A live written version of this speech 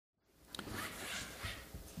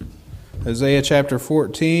Hosea chapter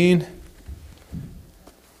 14.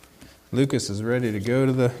 Lucas is ready to go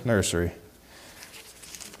to the nursery.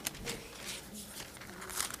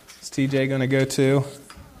 Is TJ going to go too?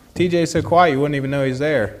 TJ's so quiet you wouldn't even know he's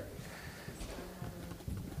there.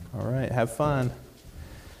 All right, have fun.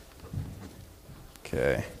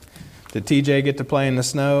 Okay. Did TJ get to play in the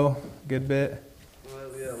snow a good bit? Well,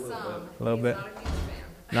 yeah, a little bit. A little bit? Not a huge fan.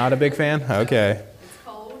 Not a big fan? Okay. It's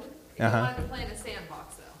cold. He wanted to play in a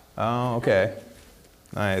sandbox, though. Oh, okay.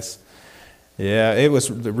 Nice. Yeah, it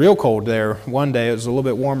was real cold there one day. It was a little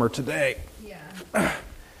bit warmer today. Yeah. Yeah,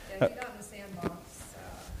 he got in the sandbox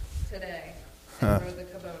today and rode the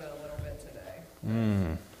Kubota a little bit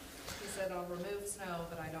today. He said, I'll remove snow,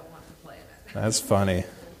 but I don't want to play in it. That's funny.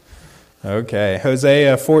 Okay,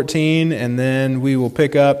 Hosea 14, and then we will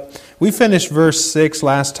pick up. We finished verse 6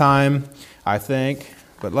 last time, I think,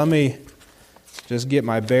 but let me just get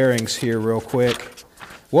my bearings here real quick.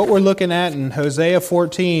 What we're looking at in Hosea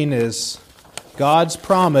 14 is God's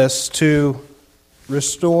promise to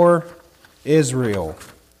restore Israel.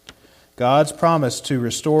 God's promise to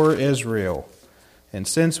restore Israel. And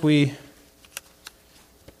since we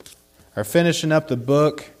are finishing up the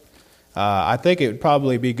book, I think it would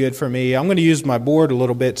probably be good for me. I'm going to use my board a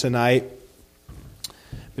little bit tonight,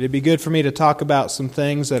 but it'd be good for me to talk about some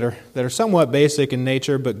things that are somewhat basic in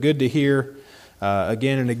nature, but good to hear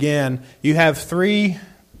again and again. You have three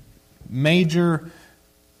major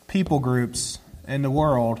people groups in the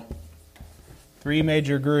world, three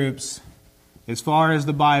major groups as far as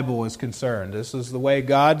the Bible is concerned. This is the way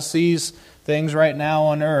God sees things right now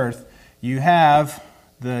on earth. You have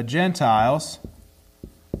the Gentiles,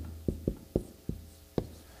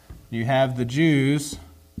 you have the Jews,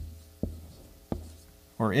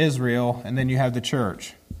 or Israel, and then you have the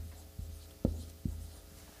church.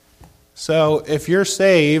 So if you're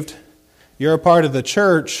saved, you're a part of the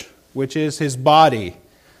church, which is His body.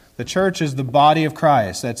 The church is the body of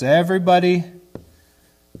Christ. That's everybody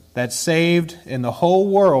that's saved in the whole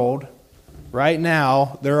world right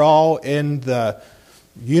now. They're all in the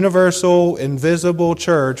universal, invisible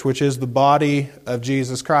church, which is the body of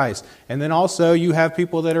Jesus Christ. And then also you have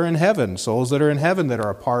people that are in heaven, souls that are in heaven that are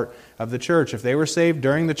a part of the church. If they were saved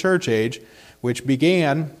during the church age, which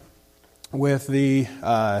began with the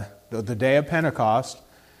day of Pentecost,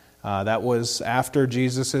 that was after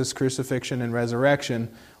Jesus' crucifixion and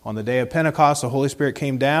resurrection. On the day of Pentecost, the Holy Spirit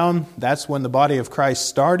came down. That's when the body of Christ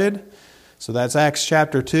started. So that's Acts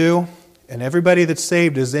chapter 2. And everybody that's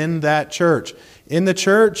saved is in that church. In the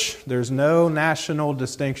church, there's no national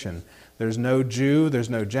distinction. There's no Jew, there's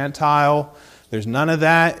no Gentile, there's none of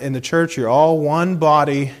that. In the church, you're all one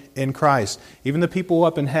body in Christ. Even the people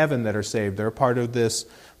up in heaven that are saved, they're a part of this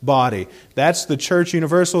body. That's the church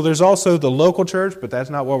universal. There's also the local church, but that's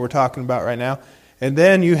not what we're talking about right now. And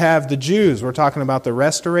then you have the Jews. We're talking about the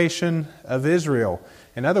restoration of Israel.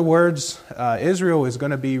 In other words, Israel is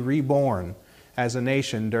going to be reborn as a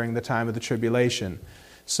nation during the time of the tribulation.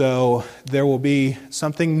 So there will be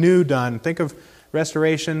something new done. Think of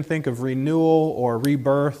restoration, think of renewal or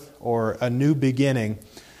rebirth or a new beginning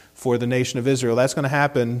for the nation of Israel. That's going to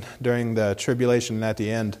happen during the tribulation and at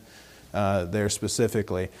the end there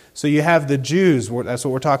specifically. So you have the Jews. That's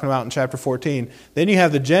what we're talking about in chapter 14. Then you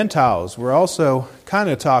have the Gentiles. We're also kind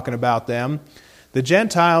of talking about them. The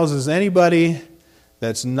Gentiles is anybody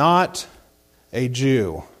that's not a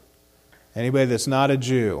Jew. Anybody that's not a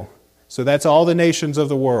Jew. So that's all the nations of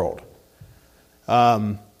the world.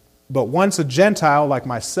 But once a Gentile like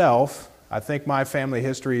myself, I think my family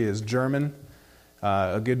history is German,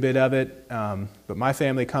 a good bit of it. But my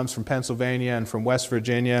family comes from Pennsylvania and from West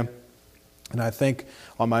Virginia. And I think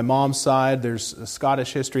on my mom's side there's a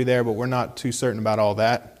Scottish history there, but we're not too certain about all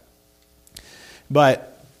that. But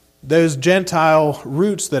those Gentile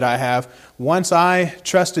roots that I have, once I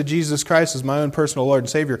trusted Jesus Christ as my own personal Lord and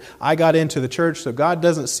Savior, I got into the church, so God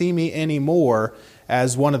doesn't see me anymore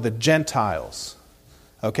as one of the Gentiles.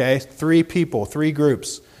 Okay? 3 people, 3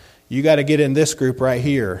 groups. You got to get in this group right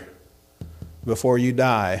here before you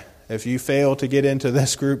die. If you fail to get into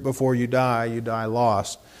this group before you die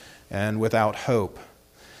lost and without hope.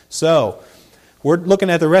 So, we're looking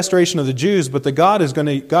at the restoration of the Jews, but God's going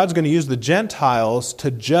to use the Gentiles to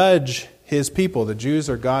judge His people. The Jews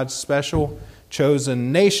are God's special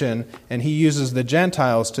chosen nation, and He uses the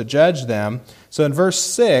Gentiles to judge them. So in verse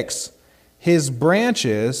 6, His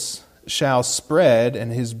branches shall spread,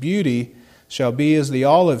 and His beauty shall be as the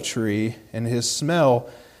olive tree, and His smell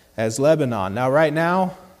as Lebanon. Now right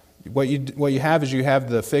now, what you have is you have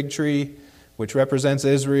the fig tree, which represents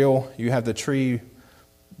Israel. You have the tree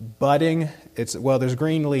budding. There's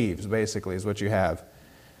green leaves, basically, is what you have.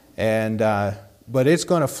 And but it's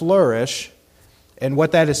going to flourish. And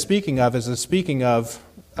what that is speaking of is it's speaking of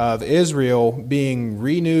Israel being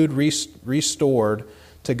renewed, restored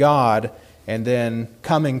to God, and then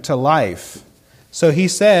coming to life. So he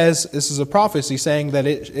says, this is a prophecy saying that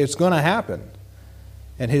it's going to happen.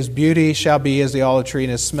 And his beauty shall be as the olive tree,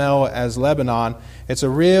 and his smell as Lebanon. It's a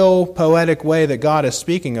real poetic way that God is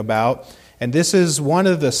speaking about. And this is one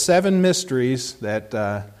of the 7 mysteries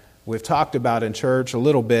that we've talked about in church a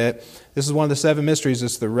little bit. This is one of the 7 mysteries.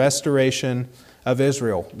 It's the restoration of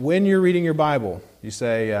Israel. When you're reading your Bible, you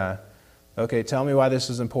say, okay, tell me why this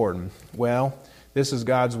is important. Well, this is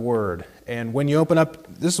God's Word. And when you open up,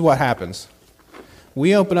 this is what happens.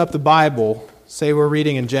 We open up the Bible, say we're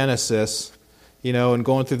reading in Genesis, and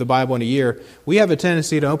going through the Bible in a year, we have a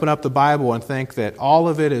tendency to open up the Bible and think that all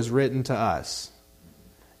of it is written to us.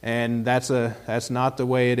 And that's not the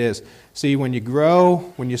way it is. See, when you grow,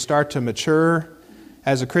 when you start to mature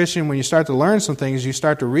as a Christian, when you start to learn some things, you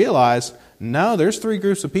start to realize, no, there's 3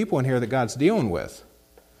 groups of people in here that God's dealing with.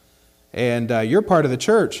 And you're part of the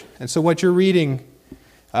church. And so what you're reading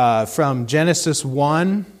from Genesis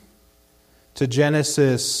 1 to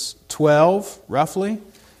Genesis 12, roughly,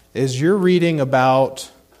 is you're reading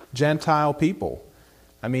about Gentile people.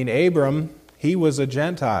 I mean, Abram, he was a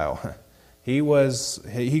Gentile. He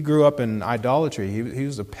grew up in idolatry. He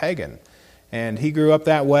was a pagan. And he grew up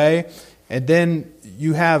that way. And then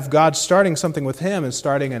you have God starting something with him and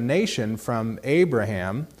starting a nation from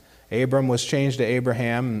Abraham. Abram was changed to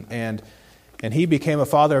Abraham, and he became a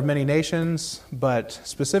father of many nations. But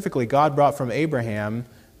specifically, God brought from Abraham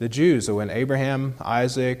the Jews. So when Abraham,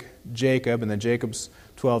 Isaac, Jacob, and then Jacob's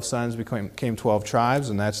 12 sons became 12 tribes,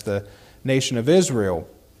 and that's the nation of Israel.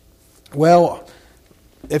 Well,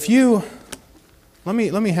 if you... Let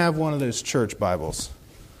me have one of those church Bibles.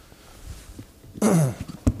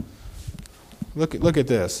 Look at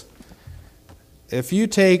this. If you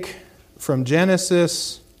take from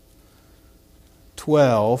Genesis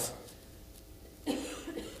 12,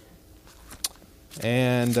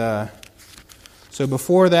 and so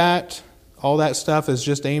before that, all that stuff is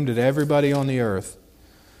just aimed at everybody on the earth.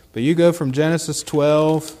 But you go from Genesis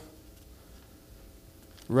 12,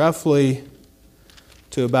 roughly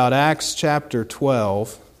to about Acts chapter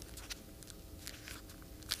 12.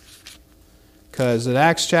 Because at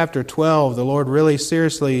Acts chapter 12, the Lord really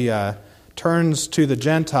seriously turns to the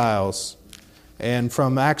Gentiles. And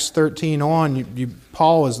from Acts 13 on,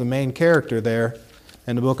 Paul is the main character there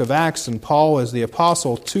in the book of Acts, and Paul is the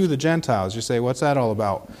apostle to the Gentiles. You say, what's that all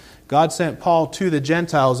about? God sent Paul to the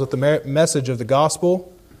Gentiles with the message of the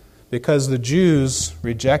gospel because the Jews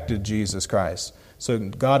rejected Jesus Christ. So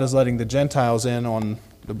God is letting the Gentiles in on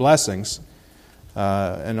the blessings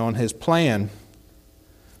and on His plan.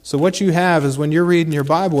 So what you have is when you're reading your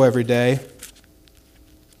Bible every day,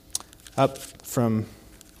 up from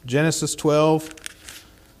Genesis 12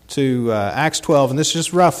 to Acts 12, and this is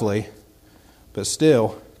just roughly, but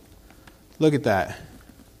still, look at that.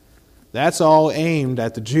 That's all aimed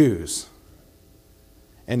at the Jews.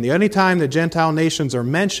 And the only time the Gentile nations are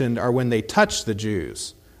mentioned are when they touch the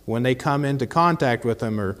Jews, when they come into contact with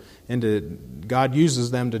them, or God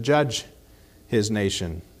uses them to judge His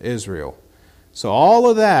nation, Israel. So all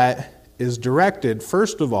of that is directed,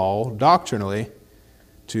 first of all, doctrinally,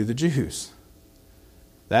 to the Jews.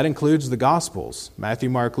 That includes the Gospels, Matthew,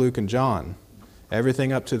 Mark, Luke, and John.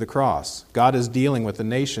 Everything up to the cross. God is dealing with the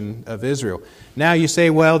nation of Israel. Now you say,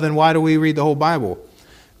 well, then why do we read the whole Bible?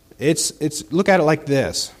 It's look at it like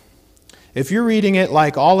this. If you're reading it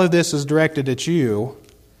like all of this is directed at you,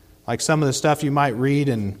 like some of the stuff you might read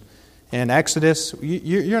in Exodus,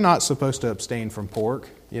 you're not supposed to abstain from pork,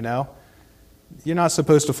 you know. You're not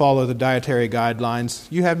supposed to follow the dietary guidelines.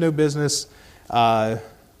 You have no business doing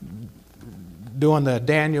the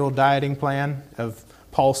Daniel dieting plan of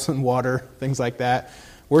pulse and water, things like that.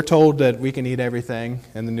 We're told that we can eat everything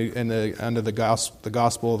under the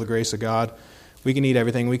gospel of the grace of God. We can eat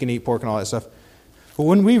everything. We can eat pork and all that stuff. But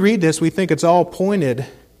when we read this, we think it's all pointed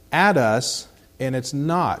at us, and it's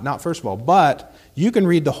not. Not first of all. But you can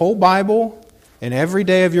read the whole Bible, and every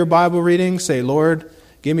day of your Bible reading, say, Lord,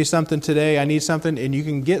 give me something today. I need something. And you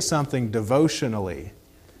can get something devotionally.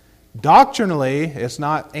 Doctrinally, it's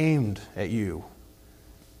not aimed at you.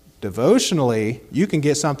 Devotionally, you can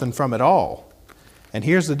get something from it all. And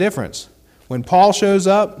here's the difference. When Paul shows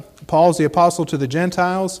up, Paul's the apostle to the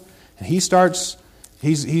Gentiles, and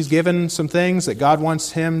he's given some things that God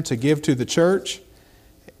wants him to give to the church,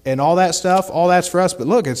 and all that stuff, all that's for us. But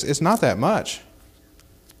look, it's not that much.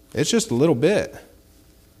 It's just a little bit.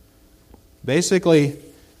 Basically,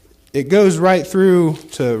 it goes right through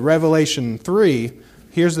to Revelation 3.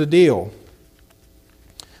 Here's the deal.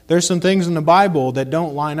 There's some things in the Bible that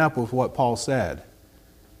don't line up with what Paul said,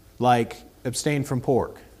 like abstain from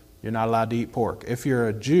pork. You're not allowed to eat pork. If you're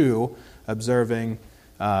a Jew observing,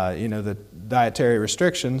 the dietary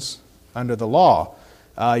restrictions under the law,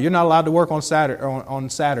 you're not allowed to work on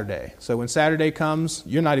Saturday. So when Saturday comes,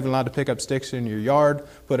 you're not even allowed to pick up sticks in your yard,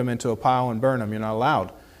 put them into a pile and burn them. You're not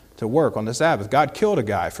allowed to work on the Sabbath. God killed a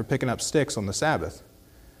guy for picking up sticks on the Sabbath.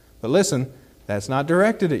 But listen, that's not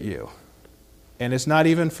directed at you. And it's not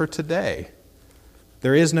even for today.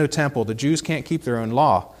 There is no temple. The Jews can't keep their own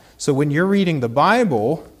law. So when you're reading the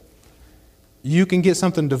Bible, you can get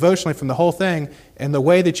something devotionally from the whole thing, and the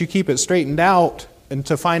way that you keep it straightened out and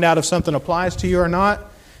to find out if something applies to you or not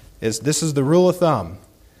this is the rule of thumb.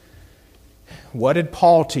 What did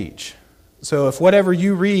Paul teach? So if whatever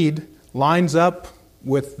you read lines up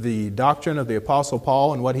with the doctrine of the Apostle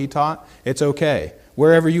Paul and what he taught, it's okay.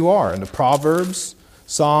 Wherever you are, in the Proverbs,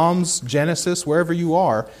 Psalms, Genesis, wherever you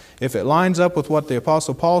are, if it lines up with what the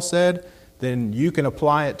Apostle Paul said, then you can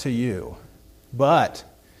apply it to you. But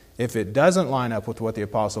if it doesn't line up with what the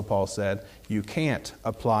Apostle Paul said, you can't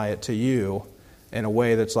apply it to you in a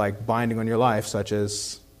way that's like binding on your life, such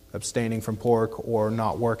as abstaining from pork or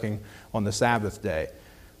not working on the Sabbath day.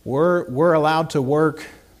 We're allowed to work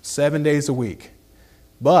 7 days a week,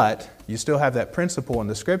 but you still have that principle in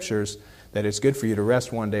the Scriptures that it's good for you to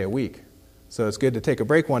rest 1 day a week. So it's good to take a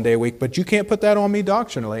break 1 day a week, but you can't put that on me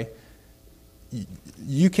doctrinally.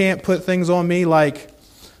 You can't put things on me like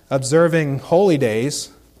observing holy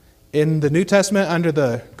days. In the New Testament, under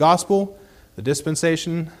the gospel, the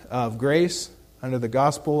dispensation of grace, under the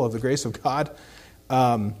gospel of the grace of God,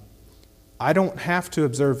 I don't have to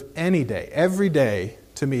observe any day. Every day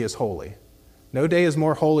to me is holy. No day is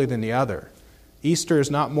more holy than the other. Easter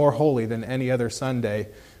is not more holy than any other Sunday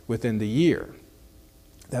within the year.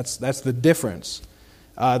 That's the difference.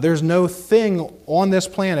 There's no thing on this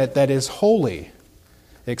planet that is holy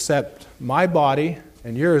except my body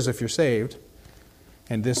and yours if you're saved,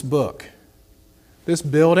 and this book. This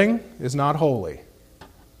building is not holy.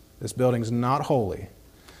 This building's not holy.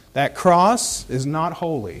 That cross is not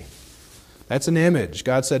holy. That's an image.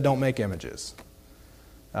 God said don't make images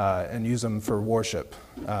and use them for worship.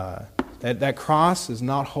 That cross is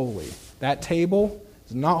not holy. That table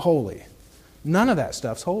is not holy. None of that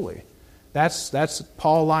stuff's holy. That's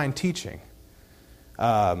Pauline teaching.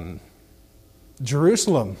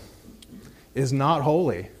 Jerusalem is not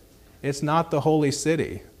holy. It's not the holy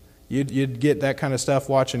city. You'd get that kind of stuff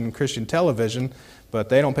watching Christian television, but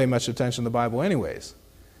they don't pay much attention to the Bible anyways.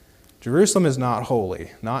 Jerusalem is not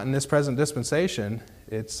holy. Not in this present dispensation.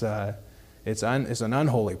 It's an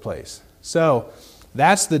unholy place. So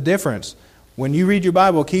that's the difference. When you read your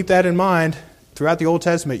Bible, keep that in mind. Throughout the Old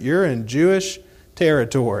Testament, you're in Jewish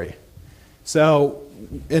territory. So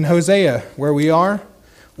in Hosea, where we are,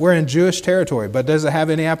 we're in Jewish territory. But does it have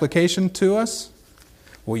any application to us?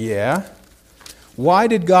 Well, yeah. Why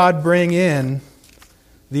did God bring in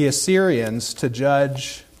the Assyrians to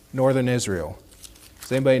judge northern Israel?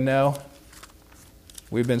 Does anybody know?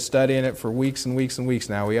 We've been studying it for weeks and weeks and weeks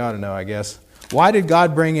now. We ought to know, I guess. Why did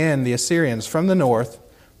God bring in the Assyrians from the north,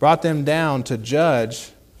 brought them down to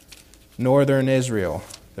judge northern Israel,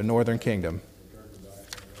 the northern kingdom?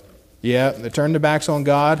 Yeah, they turned their backs on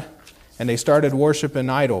God, and they started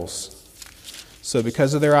worshiping idols. So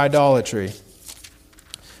because of their idolatry,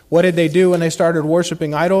 what did they do when they started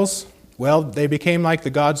worshiping idols? Well, they became like the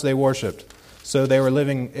gods they worshipped. So they were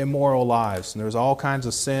living immoral lives, and there was all kinds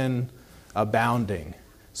of sin abounding.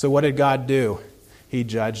 So what did God do? He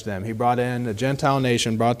judged them. He brought in a Gentile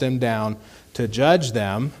nation, brought them down to judge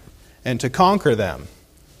them and to conquer them.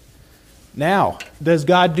 Now, does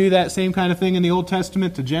God do that same kind of thing in the Old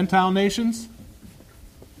Testament to Gentile nations?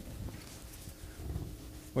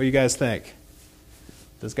 What do you guys think?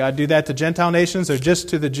 Does God do that to Gentile nations or just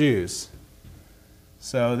to the Jews?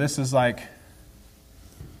 So this is like,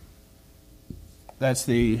 that's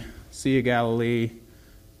the Sea of Galilee,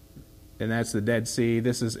 and that's the Dead Sea.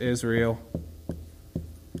 This is Israel.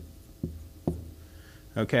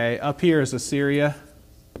 Okay, up here is Assyria.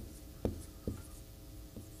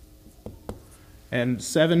 And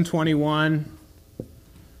 721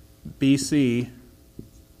 BC,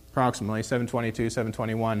 approximately 722,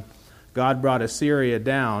 721, God brought Assyria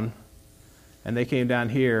down, and they came down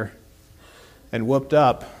here and whooped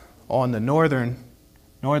up on the northern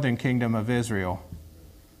kingdom of Israel.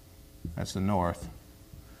 That's the north.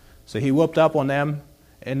 So he whooped up on them,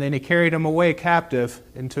 and then he carried them away captive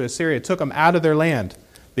into Assyria, took them out of their land,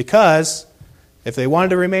 because if they wanted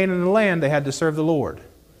to remain in the land, they had to serve the Lord.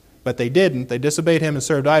 But they didn't. They disobeyed him and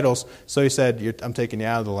served idols, so he said, I'm taking you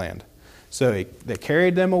out of the land. So they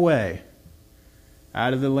carried them away.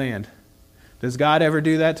 out of the land. Does God ever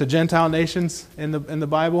do that to Gentile nations in the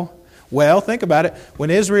Bible? Well, think about it. When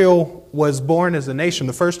Israel was born as a nation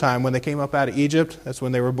the first time, when they came up out of Egypt, that's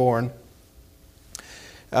when they were born.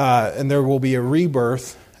 And there will be a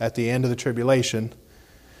rebirth at the end of the tribulation.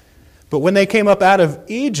 But when they came up out of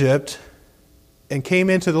Egypt and came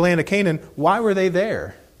into the land of Canaan, why were they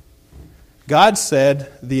there? God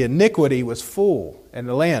said the iniquity was full in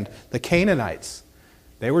the land. The Canaanites,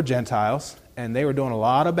 they were Gentiles, and they were doing a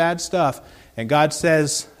lot of bad stuff. And God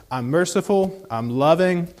says, I'm merciful, I'm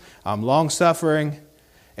loving, I'm long-suffering,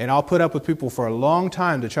 and I'll put up with people for a long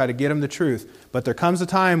time to try to get them the truth. But there comes a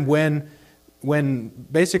time when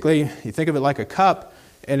basically, you think of it like a cup,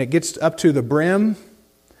 and it gets up to the brim,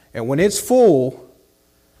 and when it's full,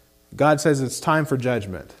 God says it's time for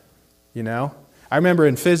judgment. You know? I remember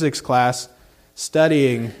in physics class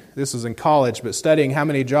studying, this was in college, but studying how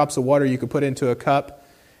many drops of water you could put into a cup.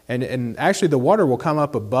 And actually the water will come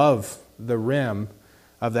up above the rim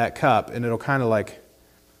of that cup, and it'll kind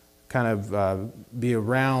of be a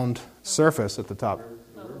round surface at the top.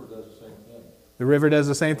 The river does the same thing. The river does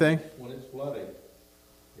the same thing? When it's flooding,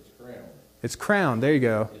 it's crowned. It's crowned. There you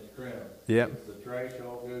go. It's crowned. Yep. The trash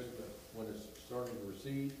all goes when it's starting to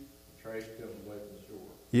recede, the trash comes away from the shore.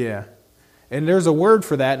 Yeah. And there's a word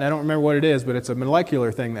for that, and I don't remember what it is, but it's a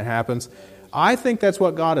molecular thing that happens. I think that's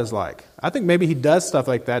what God is like. I think maybe He does stuff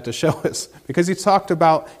like that to show us, because He talks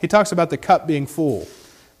about the cup being full,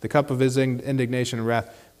 the cup of His indignation and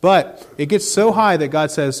wrath. But it gets so high that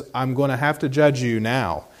God says, I'm going to have to judge you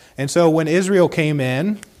now. And so when Israel came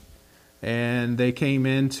in, and they came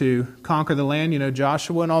in to conquer the land,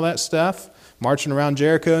 Joshua and all that stuff, marching around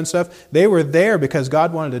Jericho and stuff, they were there because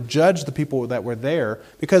God wanted to judge the people that were there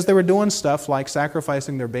because they were doing stuff like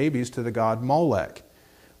sacrificing their babies to the god Molech,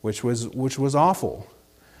 which was awful.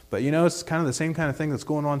 But it's kind of the same kind of thing that's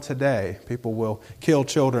going on today. People will kill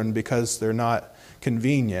children because they're not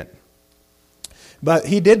convenient. But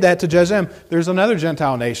He did that to judge them. There's another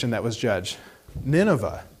Gentile nation that was judged,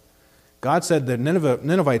 Nineveh. God said the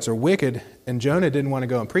Ninevites are wicked, and Jonah didn't want to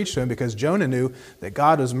go and preach to them because Jonah knew that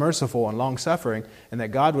God was merciful and long-suffering and that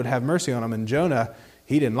God would have mercy on them. And Jonah,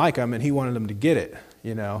 he didn't like them, and he wanted them to get it.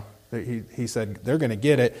 He said, they're going to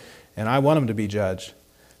get it, and I want them to be judged.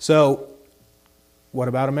 So what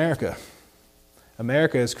about America?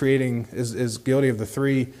 America is guilty of the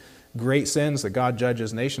three great sins that God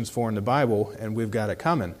judges nations for in the Bible, and we've got it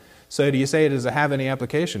coming. So do you say, does it have any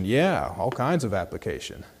application? Yeah, all kinds of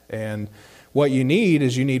application. And what you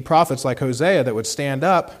need prophets like Hosea that would stand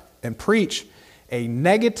up and preach a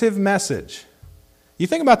negative message. You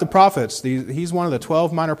think about the prophets. He's one of the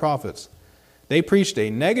 12 minor prophets. They preached a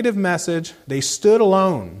negative message. They stood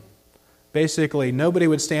alone. Basically, nobody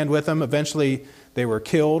would stand with them. Eventually, they were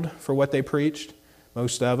killed for what they preached,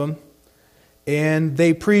 most of them. And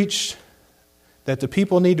they preached that the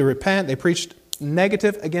people need to repent. They preached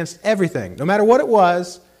negative against everything. No matter what it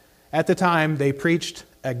was, at the time, they preached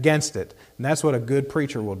against it. And that's what a good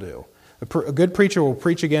preacher will do. A good preacher will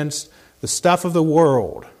preach against the stuff of the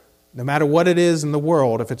world. No matter what it is in the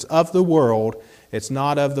world, if it's of the world, it's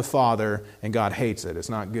not of the Father, and God hates it. It's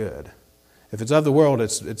not good. If it's of the world,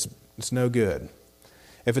 it's no good.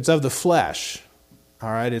 If it's of the flesh,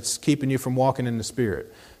 all right, it's keeping you from walking in the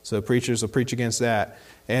Spirit. So preachers will preach against that.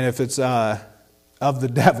 And if it's of the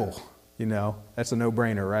devil, that's a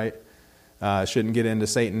no-brainer, right? Shouldn't get into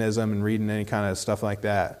Satanism and reading any kind of stuff like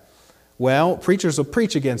that. Well, preachers will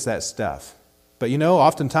preach against that stuff. But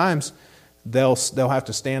oftentimes they'll have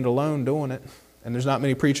to stand alone doing it. And there's not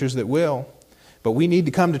many preachers that will. But we need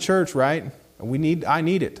to come to church, right? I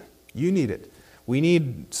need it. You need it. We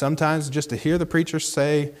need sometimes just to hear the preacher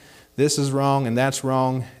say, this is wrong and that's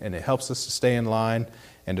wrong, and it helps us to stay in line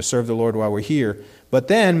and to serve the Lord while we're here. But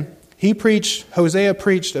then Hosea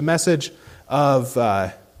preached a message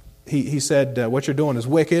of, he said, what you're doing is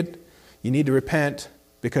wicked. You need to repent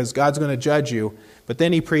because God's going to judge you. But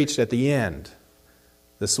then he preached at the end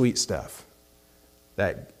the sweet stuff.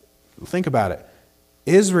 Think about it.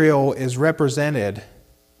 Israel is represented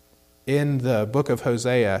in the book of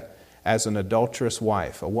Hosea as an adulterous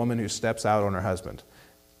wife, a woman who steps out on her husband.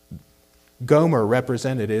 Gomer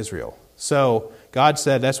represented Israel. So God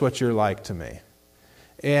said, that's what you're like to me.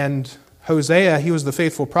 And Hosea, he was the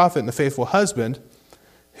faithful prophet and the faithful husband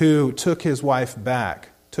who took his wife back,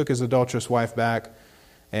 took his adulterous wife back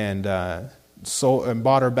and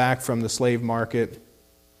bought her back from the slave market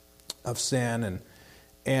of sin.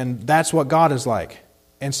 And that's what God is like.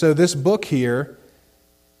 And so this book here,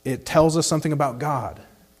 it tells us something about God.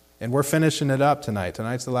 And we're finishing it up tonight.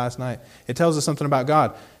 Tonight's the last night. It tells us something about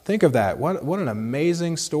God. Think of that. What an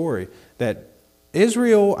amazing story that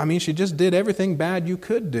Israel, she just did everything bad you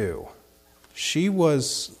could do. She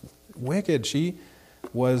was wicked. She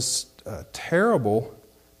was terrible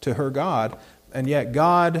to her God. And yet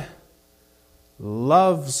God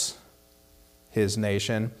loves his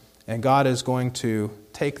nation, and God is going to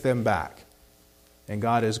take them back. And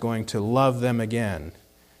God is going to love them again.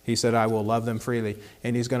 He said, I will love them freely.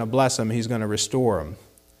 And he's going to bless them. He's going to restore them.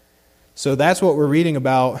 So that's what we're reading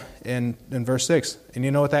about in verse 6. And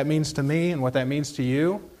you know what that means to me and what that means to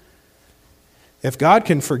you? If God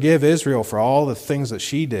can forgive Israel for all the things that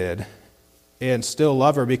she did and still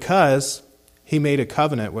love her because he made a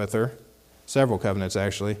covenant with her, several covenants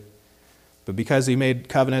actually, but because he made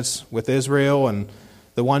covenants with Israel and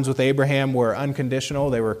the ones with Abraham were unconditional,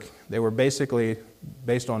 they were basically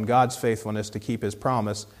based on God's faithfulness to keep his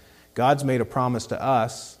promise. God's made a promise to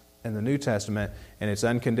us in the New Testament, and it's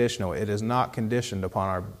unconditional. It is not conditioned upon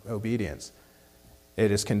our obedience.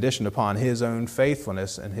 It is conditioned upon his own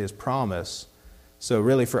faithfulness and his promise. So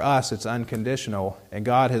really for us, it's unconditional, and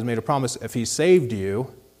God has made a promise. If he saved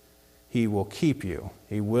you, he will keep you.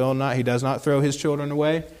 He does not throw his children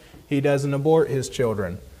away. He doesn't abort his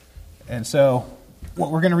children. And so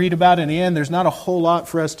what we're going to read about in the end, there's not a whole lot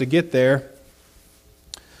for us to get there,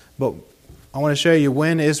 but I want to show you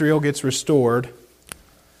when Israel gets restored.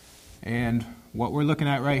 And what we're looking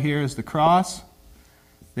at right here is the cross.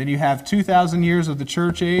 Then you have 2,000 years of the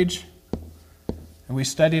church age. And we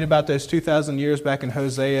studied about those 2,000 years back in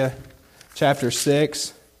Hosea chapter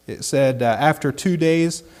 6. It said, after 2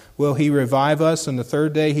 days will he revive us, and the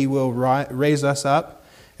third day he will raise us up,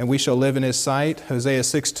 and we shall live in his sight. Hosea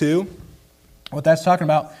 6:2. What that's talking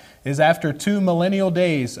about is after 2 millennial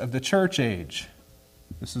days of the church age.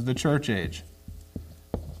 This is the church age.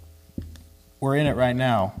 We're in it right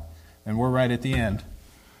now, and we're right at the end.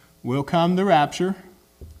 Will come the rapture.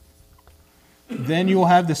 Then you will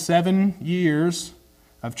have the 7 years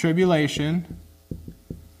of tribulation,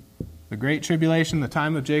 the great tribulation, the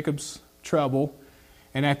time of Jacob's trouble.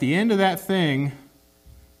 And at the end of that thing,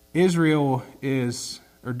 during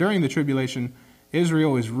the tribulation,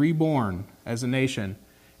 Israel is reborn as a nation.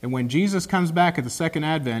 And when Jesus comes back at the second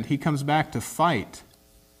advent, he comes back to fight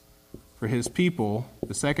for his people,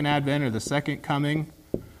 the second advent or the second coming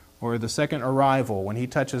or the second arrival when he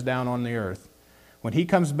touches down on the earth. When he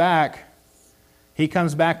comes back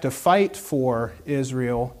to fight for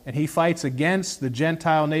Israel, and he fights against the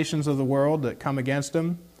Gentile nations of the world that come against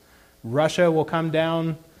him. Russia will come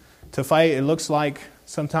down to fight. It looks like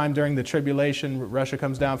sometime during the tribulation, Russia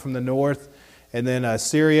comes down from the north, and then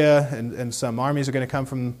Syria and some armies are going to come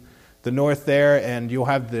from the north there, and you'll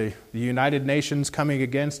have the United Nations coming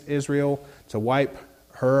against Israel to wipe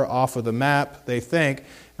her off of the map, they think.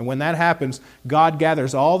 And when that happens, God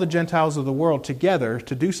gathers all the Gentiles of the world together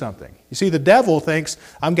to do something. You see, the devil thinks,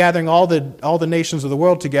 I'm gathering all the nations of the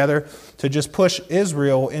world together to just push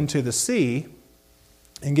Israel into the sea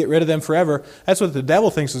and get rid of them forever. That's what the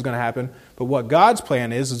devil thinks is going to happen. But what God's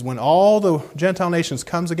plan is when all the Gentile nations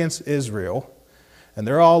comes against Israel, and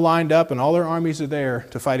they're all lined up and all their armies are there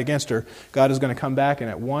to fight against her, God is going to come back and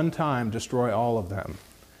at one time destroy all of them.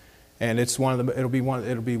 And it'll be one of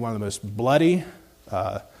the most bloody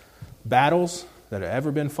battles that have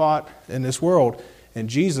ever been fought in this world. And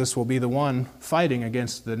Jesus will be the one fighting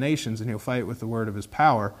against the nations, and he'll fight with the word of his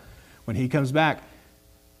power. When he comes back,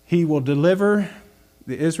 he will deliver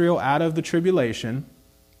the Israel out of the tribulation,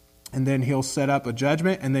 and then he'll set up a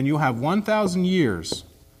judgment, and then you'll have 1,000 years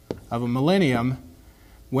of a millennium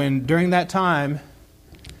when during that time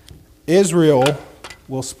Israel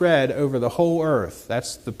will spread over the whole earth.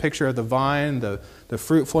 That's the picture of the vine, the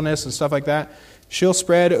fruitfulness and stuff like that. She'll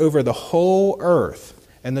spread over the whole earth,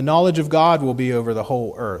 and the knowledge of God will be over the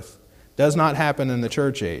whole earth. Does not happen in the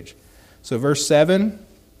church age. So verse 7,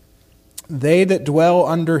 they that dwell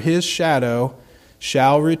under his shadow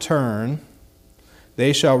shall return.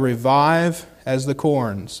 They shall revive as the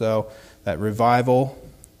corn. So that revival,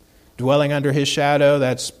 dwelling under his shadow,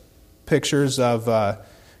 that's pictures of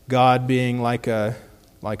God being like a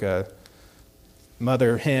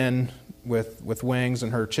mother hen with wings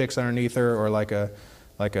and her chicks underneath her, or like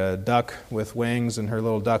a duck with wings and her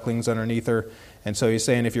little ducklings underneath her. And so he's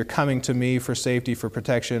saying, if you're coming to me for safety, for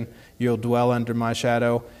protection, you'll dwell under my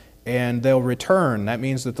shadow, and they'll return. That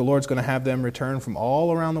means that the Lord's going to have them return from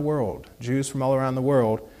all around the world. Jews from all around the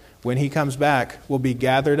world, when he comes back, will be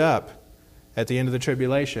gathered up at the end of the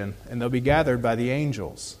tribulation, and they'll be gathered by the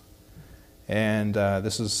angels. And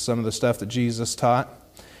this is some of the stuff that Jesus taught.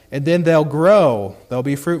 And then they'll grow, they'll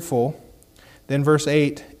be fruitful. Then verse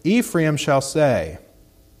 8, Ephraim shall say.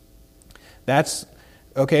 There's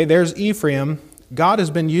Ephraim. God has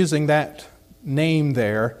been using that name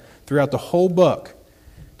there throughout the whole book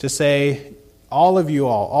to say, all of you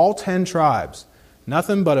all 10 tribes,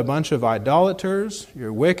 nothing but a bunch of idolaters,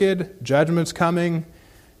 you're wicked, judgment's coming,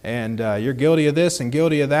 and you're guilty of this and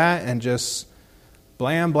guilty of that, and just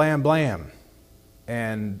blam, blam, blam.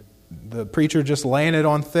 And the preacher just laying it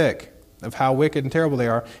on thick of how wicked and terrible they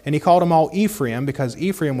are. And he called them all Ephraim because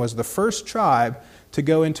Ephraim was the first tribe to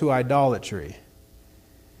go into idolatry.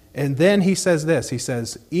 And then he says this, he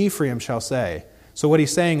says, Ephraim shall say. So what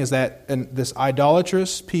he's saying is that this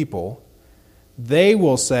idolatrous people, they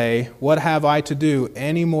will say, what have I to do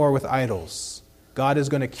any more with idols? God is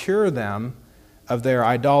going to cure them of their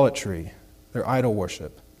idolatry, their idol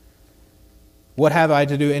worship. What have I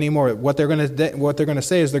to do anymore? What they're going to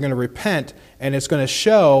say is they're going to repent, and it's going to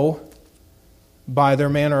show by their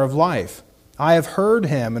manner of life. I have heard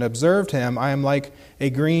him and observed him. I am like a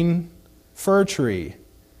green fir tree.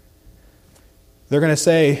 They're going to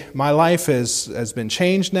say, my life has been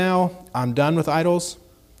changed now. I'm done with idols.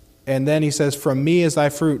 And then he says, from me is thy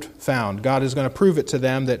fruit found. God is going to prove it to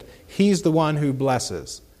them that he's the one who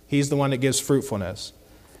blesses. He's the one that gives fruitfulness,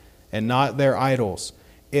 and not their idols.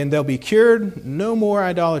 And they'll be cured, no more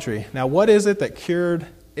idolatry. Now, what is it that cured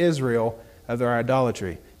Israel of their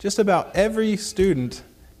idolatry? Just about every student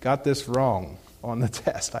got this wrong on the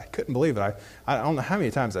test. I couldn't believe it. I don't know how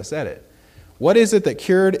many times I said it. What is it that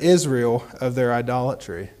cured Israel of their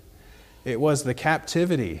idolatry? It was the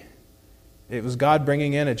captivity. It was God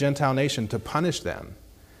bringing in a Gentile nation to punish them.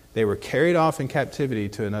 They were carried off in captivity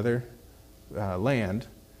to another land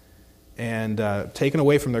and taken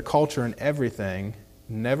away from their culture and everything,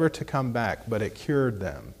 never to come back, but it cured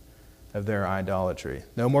them of their idolatry.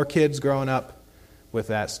 No more kids growing up with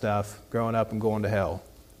that stuff, growing up and going to hell.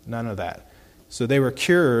 None of that. So they were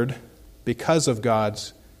cured because of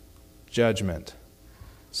God's judgment.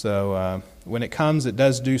 So when it comes, it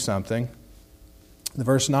does do something.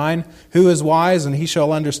 Verse 9, who is wise, and he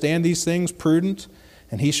shall understand these things, prudent,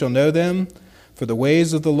 and he shall know them? For the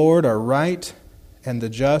ways of the Lord are right, and the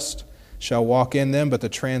just shall walk in them, but the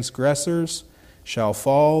transgressors shall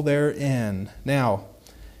fall therein. Now,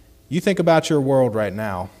 you think about your world right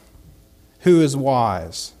now. Who is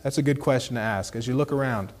wise? That's a good question to ask. As you look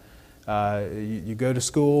around, you go to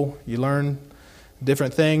school, you learn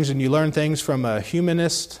different things, and you learn things from a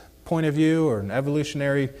humanist point of view or an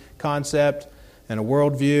evolutionary concept and a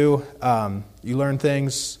worldview. You learn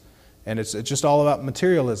things, and it's just all about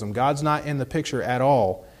materialism. God's not in the picture at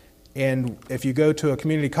all. And if you go to a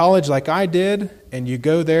community college like I did, and you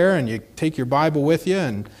go there and you take your Bible with you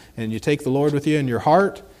and you take the Lord with you in your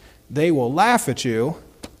heart, they will laugh at you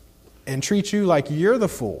and treat you like you're the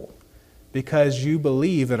fool because you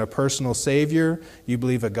believe in a personal Savior, you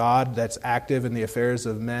believe a God that's active in the affairs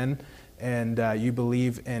of men, and you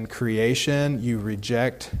believe in creation, you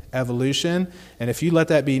reject evolution. And if you let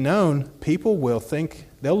that be known, people will think,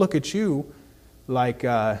 they'll look at you like,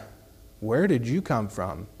 where did you come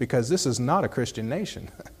from? Because this is not a Christian nation.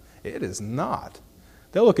 It is not.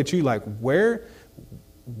 They'll look at you like,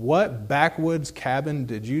 what backwoods cabin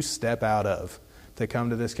did you step out of to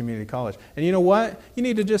come to this community college? And you know what? You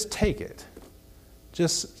need to just take it.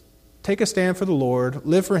 Just take a stand for the Lord,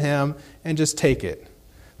 live for Him, and just take it.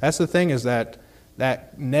 That's the thing, is that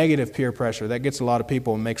negative peer pressure, that gets a lot of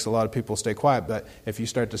people and makes a lot of people stay quiet. But if you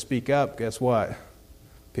start to speak up, guess what?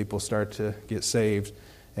 People start to get saved,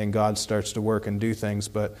 and God starts to work and do things.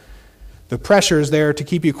 But the pressure is there to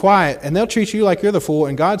keep you quiet, and they'll treat you like you're the fool.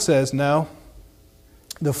 And God says, no,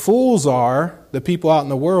 the fools are the people out in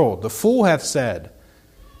the world. The fool hath said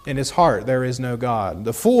in his heart, there is no God.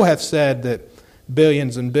 The fool hath said that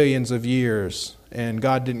billions and billions of years, and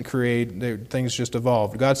God didn't create, things just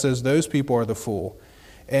evolved. God says those people are the fool,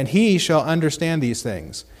 and he shall understand these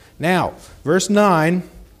things. Now, verse 9,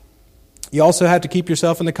 you also have to keep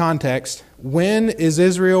yourself in the context. When is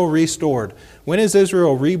Israel restored? When is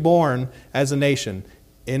Israel reborn as a nation?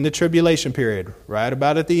 In the tribulation period, right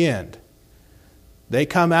about at the end. They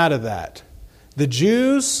come out of that. The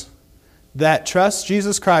Jews that trust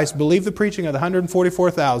Jesus Christ, believe the preaching of the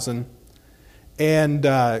 144,000, and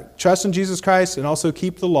trust in Jesus Christ and also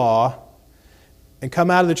keep the law, and come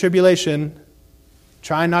out of the tribulation,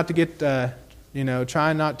 trying not to get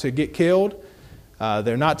killed.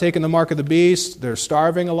 They're not taking the mark of the beast. They're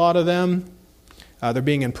starving, a lot of them. They're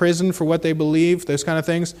being imprisoned for what they believe, those kind of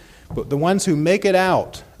things. But the ones who make it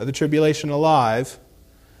out of the tribulation alive,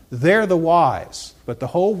 they're the wise. But the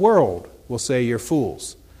whole world will say you're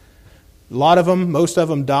fools. A lot of them, most of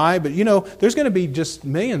them die. But there's going to be just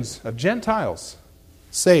millions of Gentiles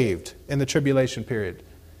saved in the tribulation period.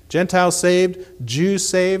 Gentiles saved, Jews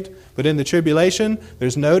saved, but in the tribulation,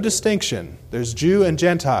 there's no distinction. There's Jew and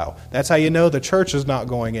Gentile. That's how you know the church is not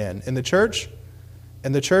going in. In the church,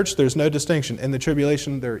 there's no distinction. In the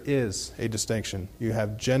tribulation, there is a distinction. You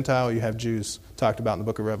have Gentile, you have Jews, talked about in the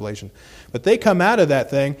book of Revelation. But they come out of that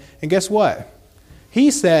thing, and guess what?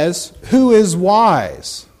 He says, who is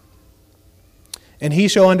wise? And he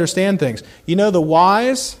shall understand things. You know the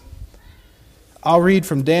wise? I'll read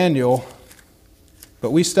from Daniel, but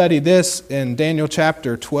we studied this in Daniel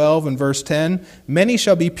chapter 12 and verse 10. Many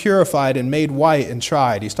shall be purified and made white and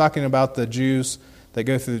tried. He's talking about the Jews that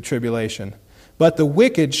go through the tribulation. But the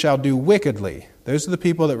wicked shall do wickedly. Those are the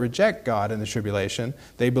people that reject God in the tribulation.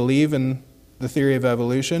 They believe in the theory of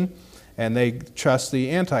evolution, and they trust the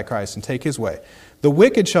Antichrist and take his way. The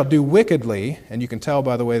wicked shall do wickedly, and you can tell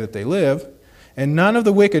by the way that they live, and none of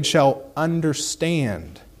the wicked shall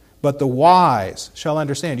understand, but the wise shall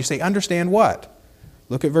understand. You say, understand what?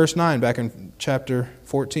 Look at verse 9 back in chapter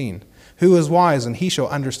 14. Who is wise, and he shall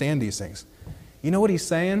understand these things. You know what he's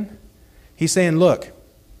saying? He's saying, look,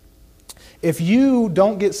 if you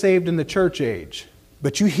don't get saved in the church age,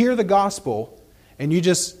 but you hear the gospel, and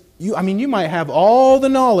you might have all the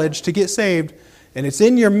knowledge to get saved, and it's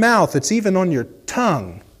in your mouth, it's even on your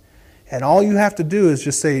tongue, and all you have to do is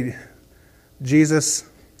just say, Jesus,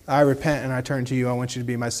 I repent and I turn to you. I want you to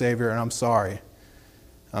be my Savior, and I'm sorry.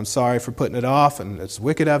 I'm sorry for putting it off, and it's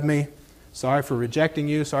wicked of me. Sorry for rejecting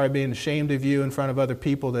you. Sorry being ashamed of you in front of other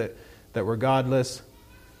people that were godless.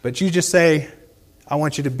 But you just say, I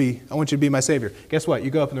want you to be my Savior. Guess what?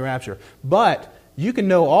 You go up in the rapture. But you can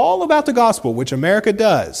know all about the gospel, which America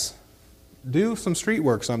does. Do some street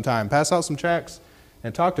work sometime. Pass out some tracts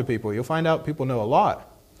and talk to people. You'll find out people know a lot.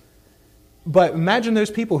 But imagine those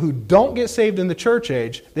people who don't get saved in the church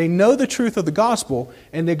age. They know the truth of the gospel,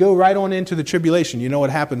 and they go right on into the tribulation. You know what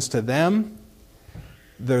happens to them?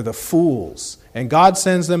 They're the fools. And God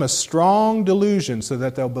sends them a strong delusion so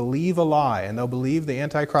that they'll believe a lie, and they'll believe the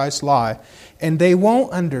Antichrist lie, and they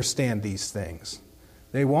won't understand these things.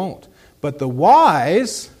 They won't. But the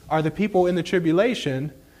wise are the people in the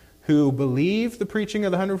tribulation who believe the preaching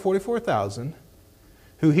of the 144,000,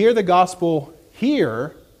 who hear the gospel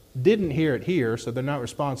here, didn't hear it here, so they're not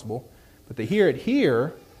responsible, but they hear it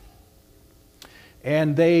here,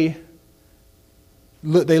 and they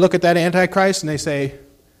look at that Antichrist and they say,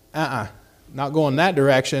 not going that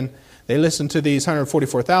direction. They listen to these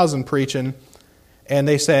 144,000 preaching, and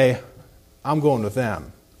they say, I'm going with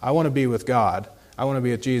them. I want to be with God. I want to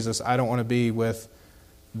be with Jesus. I don't want to be with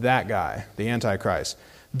that guy, the Antichrist.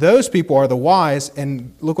 Those people are the wise,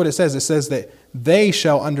 and look what it says. It says that they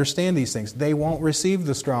shall understand these things. They won't receive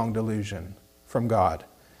the strong delusion from God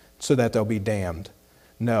so that they'll be damned.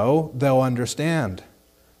 No, they'll understand.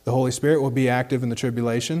 The Holy Spirit will be active in the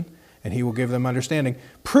tribulation, and He will give them understanding.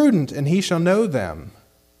 Prudent, and He shall know them.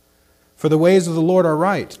 For the ways of the Lord are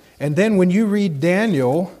right. And then when you read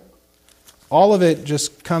Daniel, all of it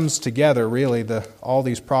just comes together, really, all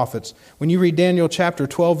these prophets. When you read Daniel chapter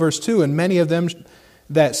 12, verse 2, and many of them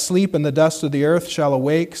that sleep in the dust of the earth shall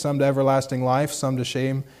awake, some to everlasting life, some to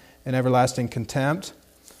shame and everlasting contempt.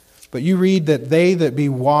 But you read that they that be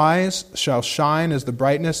wise shall shine as the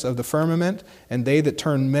brightness of the firmament, and they that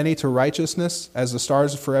turn many to righteousness as the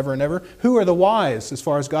stars forever and ever. Who are the wise as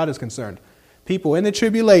far as God is concerned? People in the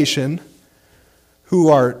tribulation who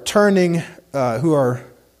are turning,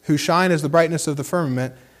 who shine as the brightness of the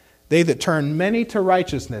firmament. They that turn many to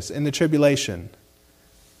righteousness in the tribulation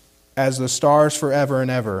as the stars forever and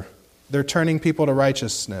ever. They're turning people to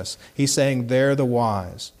righteousness. He's saying they're the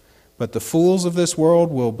wise. But the fools of this world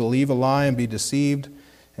will believe a lie and be deceived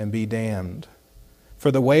and be damned. For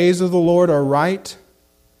the ways of the Lord are right.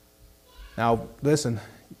 Now, listen,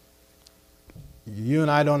 you and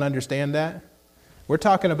I don't understand that. We're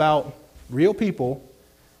talking about real people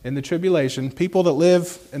in the tribulation, people that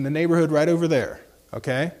live in the neighborhood right over there,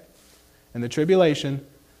 okay? In the tribulation,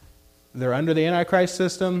 they're under the Antichrist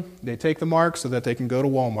system. They take the mark so that they can go to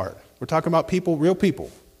Walmart. We're talking about people, real people,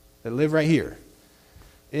 that live right here.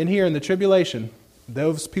 In here in the tribulation,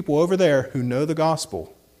 those people over there who know the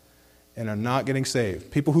gospel and are not getting saved.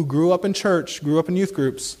 People who grew up in church, grew up in youth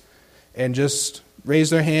groups, and just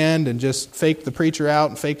raised their hand and just faked the preacher out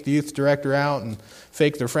and faked the youth director out and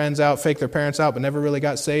faked their friends out, faked their parents out, but never really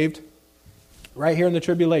got saved. Right here in the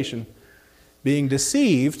tribulation, being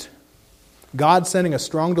deceived, God sending a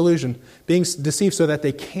strong delusion, being deceived so that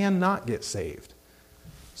they cannot get saved,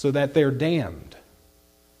 so that they're damned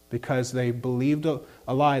because they believed a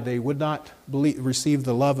lie. They would not receive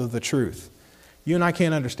the love of the truth. You and I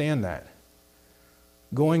can't understand that.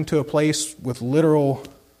 Going to a place with literal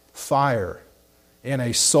fire in a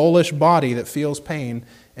soulish body that feels pain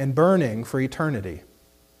and burning for eternity.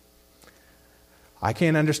 I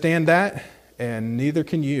can't understand that, and neither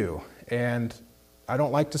can you. And I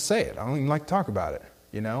don't like to say it. I don't even like to talk about it.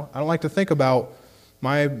 I don't like to think about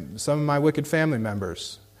some of my wicked family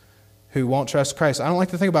members who won't trust Christ. I don't like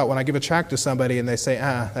to think about when I give a tract to somebody and they say,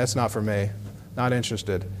 that's not for me, not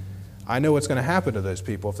interested. I know what's going to happen to those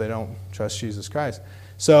people if they don't trust Jesus Christ.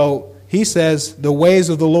 So he says the ways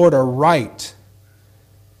of the Lord are right.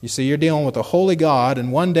 You see, you're dealing with a holy God,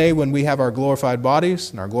 and one day when we have our glorified bodies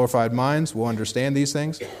and our glorified minds, we'll understand these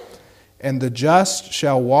things. And the just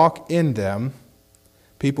shall walk in them,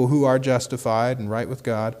 people who are justified and right with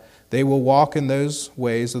God, they will walk in those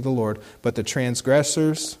ways of the Lord, but the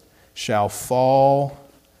transgressors shall fall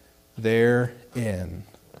therein.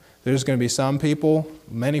 There's going to be some people,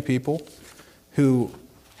 many people, who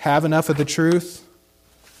have enough of the truth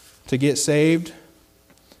to get saved,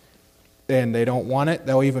 and they don't want it.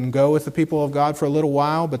 They'll even go with the people of God for a little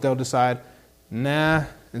while, but they'll decide,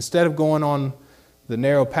 instead of going on the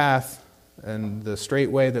narrow path and the straight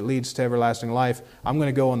way that leads to everlasting life, I'm going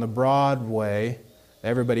to go on the broad way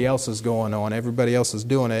everybody else is going on, everybody else is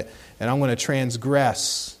doing it, and I'm going to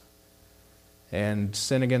transgress and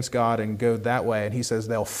sin against God and go that way. And he says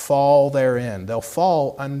they'll fall therein. They'll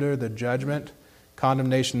fall under the judgment,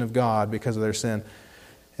 condemnation of God because of their sin.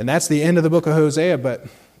 And that's the end of the book of Hosea. But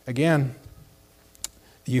again,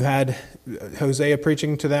 you had Hosea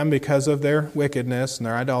preaching to them because of their wickedness and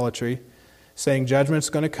their idolatry, saying judgment's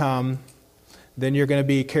going to come, then you're going to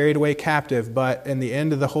be carried away captive. But in the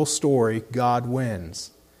end of the whole story, God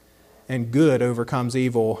wins. And good overcomes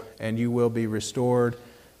evil, and you will be restored.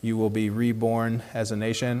 You will be reborn as a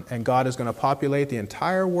nation, and God is going to populate the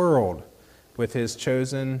entire world with His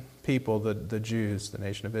chosen people, the Jews, the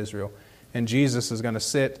nation of Israel. And Jesus is going to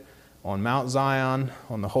sit on Mount Zion,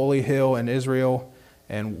 on the holy hill in Israel,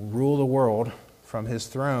 and rule the world from His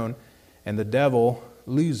throne, and the devil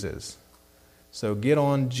loses. So get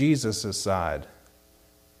on Jesus' side.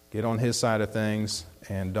 Get on His side of things,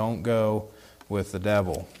 and don't go with the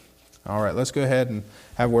devil. All right, let's go ahead and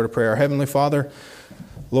have a word of prayer. Our Heavenly Father,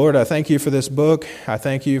 Lord, I thank You for this book. I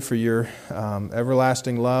thank You for Your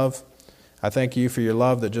everlasting love. I thank You for Your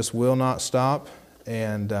love that just will not stop,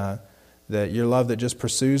 and that Your love that just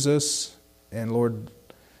pursues us. And Lord,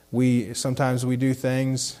 sometimes we do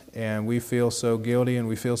things and we feel so guilty and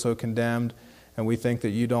we feel so condemned, and we think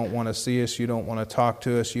that You don't want to see us, You don't want to talk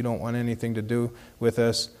to us, You don't want anything to do with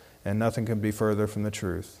us, and nothing can be further from the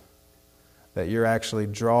truth. That You're actually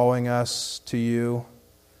drawing us to You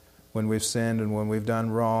when we've sinned and when we've done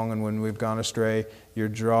wrong and when we've gone astray. You're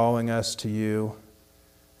drawing us to You,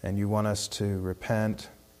 and You want us to repent.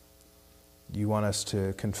 You want us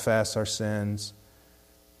to confess our sins.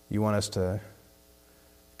 You want us to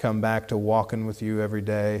come back to walking with You every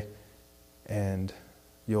day, and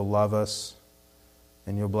You'll love us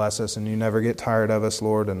and You'll bless us, and You never get tired of us,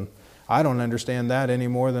 Lord. And I don't understand that any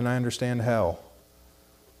more than I understand hell.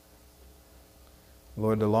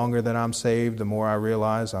 Lord, the longer that I'm saved, the more I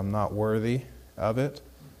realize I'm not worthy of it,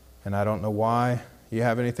 and I don't know why You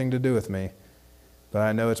have anything to do with me. But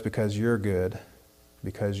I know it's because You're good,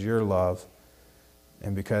 because You're love,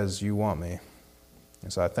 and because You want me.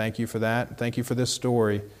 And so I thank You for that. Thank You for this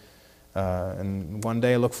story. And one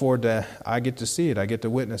day I look forward to, I get to see it. I get to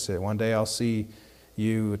witness it. One day I'll see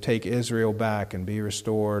You take Israel back and be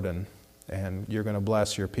restored, and You're going to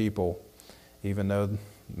bless Your people, even though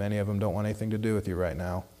many of them don't want anything to do with You right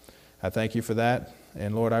now. I thank You for that.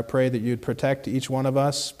 And Lord, I pray that You'd protect each one of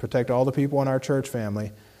us, protect all the people in our church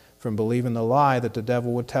family from believing the lie that the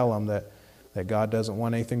devil would tell them that God doesn't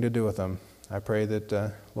want anything to do with them. I pray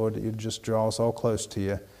that, Lord, that You'd just draw us all close to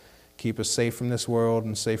You. Keep us safe from this world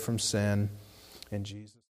and safe from sin. In Jesus'